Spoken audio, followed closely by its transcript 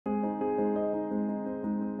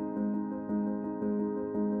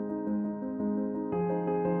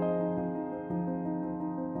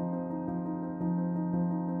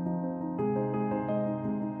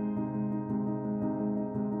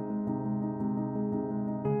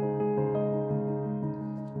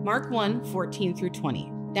Mark 1:14 through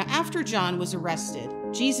 20. Now after John was arrested,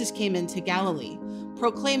 Jesus came into Galilee,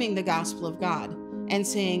 proclaiming the gospel of God, and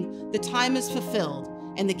saying, "The time is fulfilled,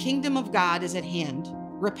 and the kingdom of God is at hand.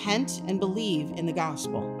 Repent and believe in the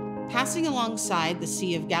gospel." Passing alongside the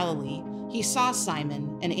Sea of Galilee, he saw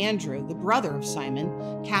Simon and Andrew, the brother of Simon,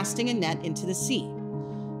 casting a net into the sea,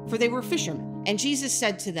 for they were fishermen. And Jesus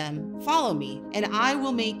said to them, "Follow me, and I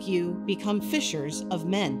will make you become fishers of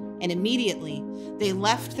men." And immediately they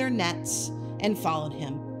left their nets and followed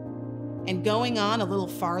him. And going on a little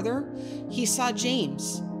farther, he saw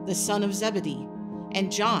James, the son of Zebedee,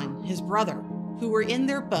 and John, his brother, who were in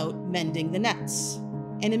their boat mending the nets.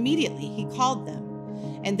 And immediately he called them,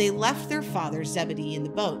 and they left their father Zebedee in the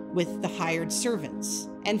boat with the hired servants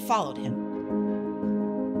and followed him.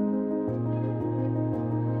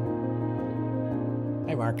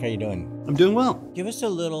 Hi, Mark. How you doing? I'm doing well. Give us a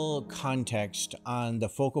little context on the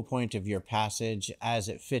focal point of your passage as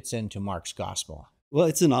it fits into Mark's gospel. Well,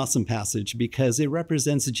 it's an awesome passage because it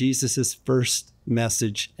represents Jesus's first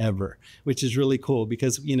message ever, which is really cool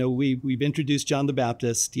because, we've introduced John the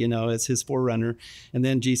Baptist, as his forerunner, and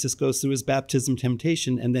then Jesus goes through his baptism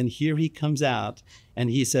temptation, and then here he comes out and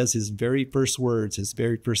he says his very first words, his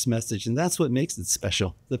very first message, and that's what makes it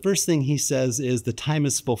special. The first thing he says is the time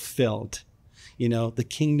is fulfilled. The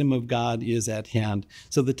kingdom of God is at hand.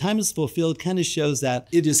 So the time is fulfilled kind of shows that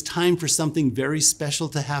it is time for something very special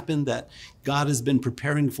to happen that God has been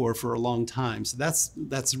preparing for a long time. So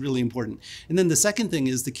that's really important. And then the second thing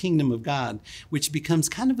is the kingdom of God, which becomes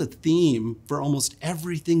kind of a theme for almost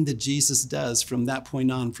everything that Jesus does from that point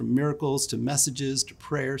on, from miracles to messages to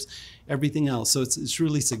prayers, everything else. So it's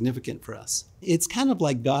really significant for us. It's kind of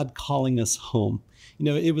like God calling us home.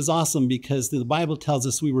 It was awesome because the Bible tells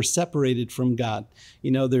us we were separated from God.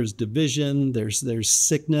 There's division, there's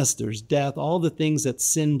sickness, there's death, all the things that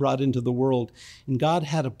sin brought into the world. And God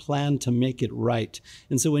had a plan to make it right.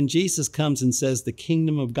 And so when Jesus comes and says the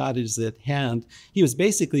kingdom of God is at hand, he was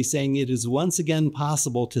basically saying it is once again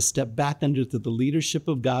possible to step back under the leadership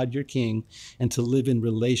of God, your King, and to live in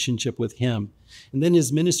relationship with him. And then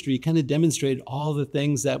his ministry kind of demonstrated all the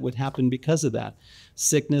things that would happen because of that.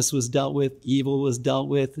 Sickness was dealt with, evil was dealt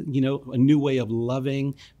with, a new way of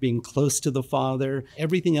loving, being close to the Father.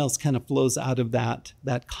 Everything else kind of flows out of that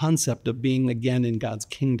concept of being again in God's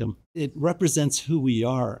kingdom. It represents who we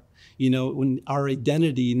are. When our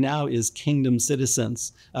identity now is kingdom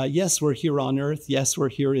citizens. Yes, we're here on earth. Yes, we're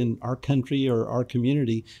here in our country or our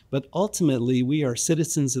community, but ultimately we are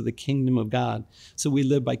citizens of the kingdom of God. So we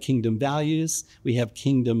live by kingdom values. We have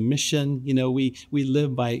kingdom mission. We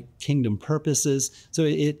live by kingdom purposes. So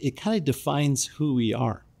it kind of defines who we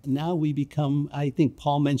are. Now we become, I think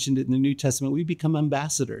Paul mentioned it in the New Testament, we become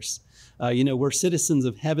ambassadors. We're citizens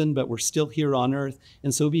of heaven, but we're still here on earth.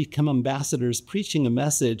 And so we become ambassadors preaching a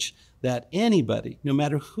message that anybody, no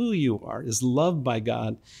matter who you are, is loved by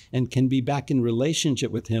God and can be back in relationship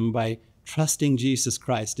with him by trusting Jesus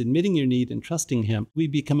Christ, admitting your need and trusting him. We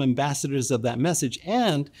become ambassadors of that message,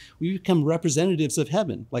 and we become representatives of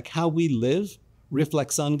heaven, like how we live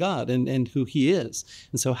reflects on God and who he is.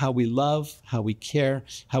 And so how we love, how we care,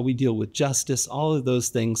 how we deal with justice, all of those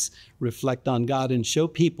things reflect on God and show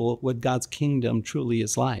people what God's kingdom truly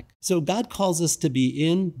is like. So God calls us to be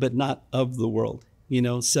in, but not of the world.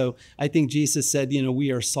 So I think Jesus said,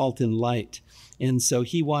 we are salt and light. And so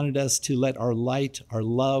he wanted us to let our light, our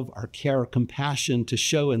love, our care, our compassion to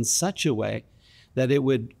show in such a way that it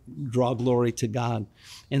would draw glory to God.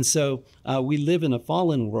 And so we live in a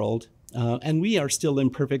fallen world. And we are still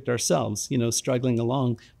imperfect ourselves, struggling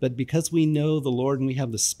along. But because we know the Lord and we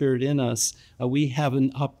have the Spirit in us, we have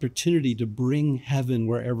an opportunity to bring heaven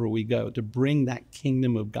wherever we go, to bring that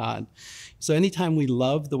kingdom of God. So anytime we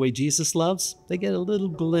love the way Jesus loves, they get a little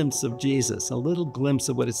glimpse of Jesus, a little glimpse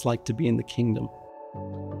of what it's like to be in the kingdom.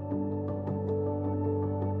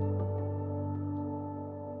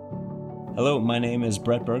 Hello, my name is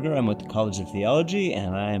Brett Berger. I'm with the College of Theology,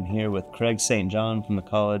 and I am here with Craig St. John from the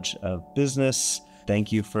College of Business.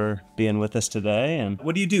 Thank you for being with us today. And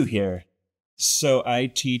what do you do here? So I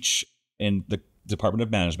teach in the Department of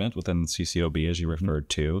Management within CCOB, as you referred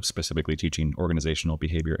to, specifically teaching organizational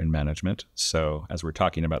behavior and management. So as we're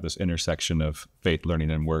talking about this intersection of faith, learning,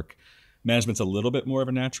 and work, management's a little bit more of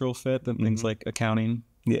a natural fit than things like accounting.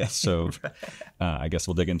 Yeah. So I guess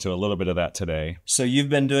we'll dig into a little bit of that today. So you've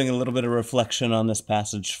been doing a little bit of reflection on this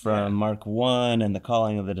passage from Mark 1 and the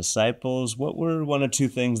calling of the disciples. What were one or two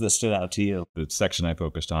things that stood out to you? The section I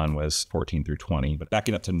focused on was 14 through 20, but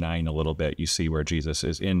backing up to 9 a little bit, you see where Jesus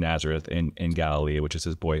is in Nazareth in Galilee, which is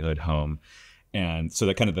his boyhood home. And so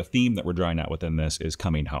the kind of the theme that we're drawing out within this is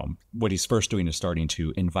coming home. What he's first doing is starting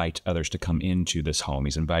to invite others to come into this home.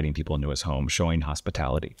 He's inviting people into his home, showing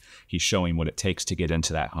hospitality. He's showing what it takes to get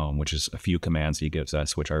into that home, which is a few commands he gives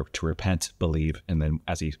us, which are to repent, believe. And then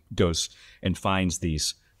as he goes and finds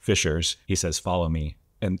these fishers, he says, follow me.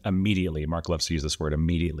 And immediately, Mark loves to use this word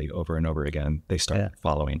immediately over and over again, they start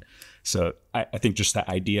following. So I think just that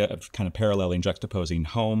idea of kind of paralleling, juxtaposing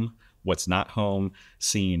home, what's not home,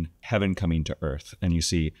 seeing heaven coming to earth, and you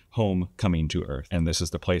see home coming to earth. And this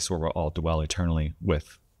is the place where we'll all dwell eternally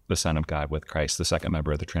with the Son of God, with Christ, the second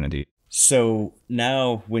member of the Trinity. So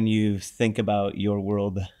now when you think about your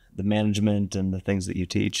world, the management and the things that you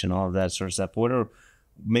teach and all of that sort of stuff, what are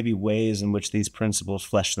maybe ways in which these principles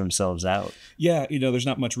flesh themselves out? Yeah, there's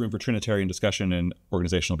not much room for Trinitarian discussion in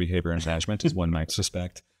organizational behavior and management, as one might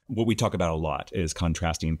suspect. What we talk about a lot is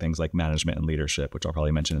contrasting things like management and leadership, which I'll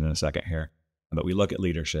probably mention in a second here. But we look at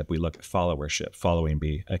leadership, we look at followership, following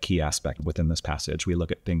be a key aspect within this passage. We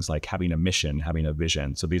look at things like having a mission, having a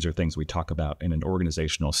vision. So these are things we talk about in an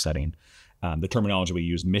organizational setting. The terminology we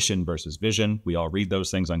use, mission versus vision, we all read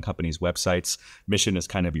those things on companies' websites. Mission is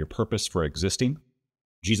kind of your purpose for existing.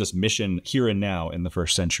 Jesus' mission here and now in the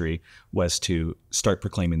first century was to start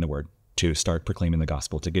proclaiming the word, to start proclaiming the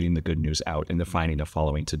gospel, to getting the good news out and defining a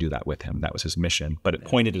following to do that with him. That was his mission, but it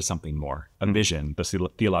pointed to something more, a vision.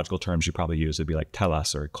 The theological terms you probably use would be like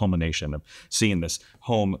telos, or culmination of seeing this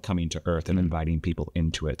home coming to earth and inviting people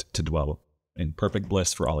into it to dwell in perfect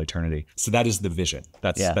bliss for all eternity. So that is the vision.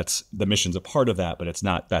 That's the mission's a part of that, but that's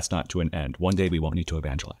not to an end. One day we won't need to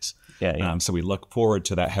evangelize. So we look forward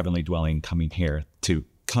to that heavenly dwelling coming here, to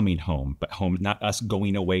coming home, but home, not us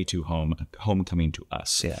going away to home, home coming to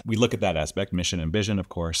us. We look at that aspect, mission and vision, of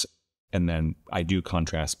course. And then I do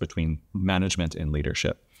contrast between management and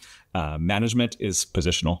leadership. Management is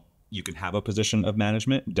positional. You can have a position of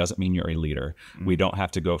management, doesn't mean you're a leader. We don't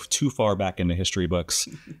have to go too far back into history books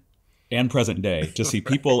and present day to see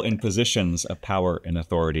people in positions of power and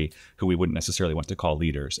authority who we wouldn't necessarily want to call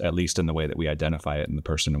leaders, at least in the way that we identify it in the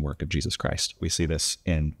person and work of Jesus Christ. We see this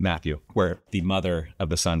in Matthew, where the mother of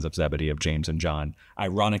the sons of Zebedee, of James and John,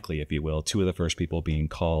 ironically, if you will, two of the first people being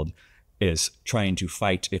called, is trying to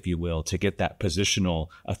fight, if you will, to get that positional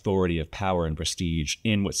authority of power and prestige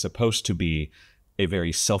in what's supposed to be a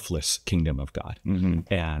very selfless kingdom of God.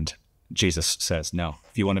 And Jesus says, no,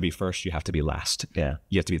 if you want to be first, you have to be last.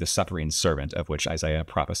 You have to be the suffering servant, of which Isaiah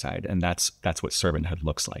prophesied. And that's what servanthood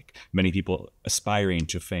looks like. Many people aspiring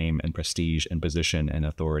to fame and prestige and position and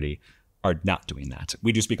authority are not doing that.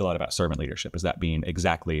 We do speak a lot about servant leadership as that being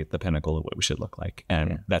exactly the pinnacle of what we should look like.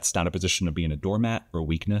 And that's not a position of being a doormat or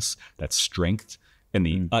weakness. That's strength in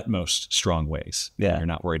the utmost strong ways. You're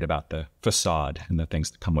not worried about the facade and the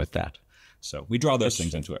things that come with that. So we draw those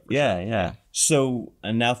things into it. So,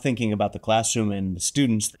 and now thinking about the classroom and the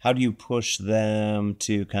students, how do you push them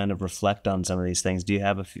to kind of reflect on some of these things? Do you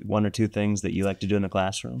have one or two things that you like to do in the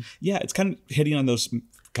classroom? Yeah, it's kind of hitting on those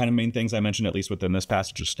kind of main things I mentioned, at least within this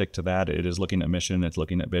passage. Just stick to that. It is looking at mission, it's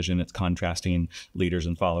looking at vision, it's contrasting leaders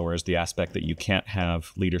and followers, the aspect that you can't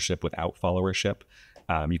have leadership without followership.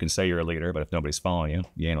 You can say you're a leader, but if nobody's following you,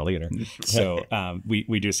 you ain't a leader. So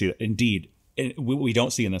we do see that indeed. What we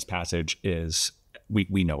don't see in this passage is,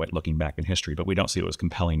 we know it looking back in history, but we don't see what was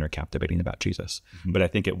compelling or captivating about Jesus. But I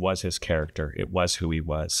think it was his character. It was who he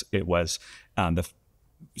was. It was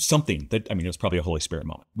something that, it was probably a Holy Spirit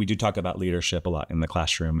moment. We do talk about leadership a lot in the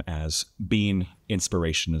classroom as being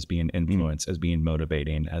inspiration, as being influence, as being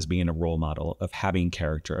motivating, as being a role model, of having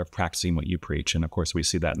character, of practicing what you preach. And of course, we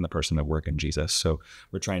see that in the person of work in Jesus. So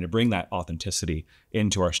we're trying to bring that authenticity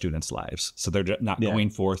into our students' lives. So they're not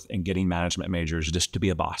going forth and getting management majors just to be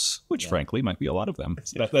a boss, which frankly might be a lot of them.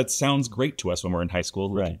 That sounds great to us when we're in high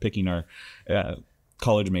school, picking our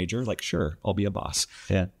college major, like, sure, I'll be a boss.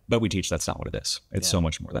 But we teach that's not what it is. It's so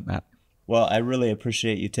much more than that. Well, I really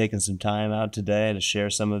appreciate you taking some time out today to share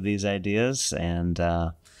some of these ideas, and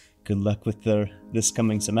good luck with this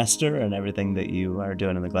coming semester and everything that you are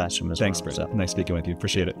doing in the classroom as well. Thanks, Britt. Nice speaking with you.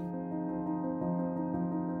 Appreciate it.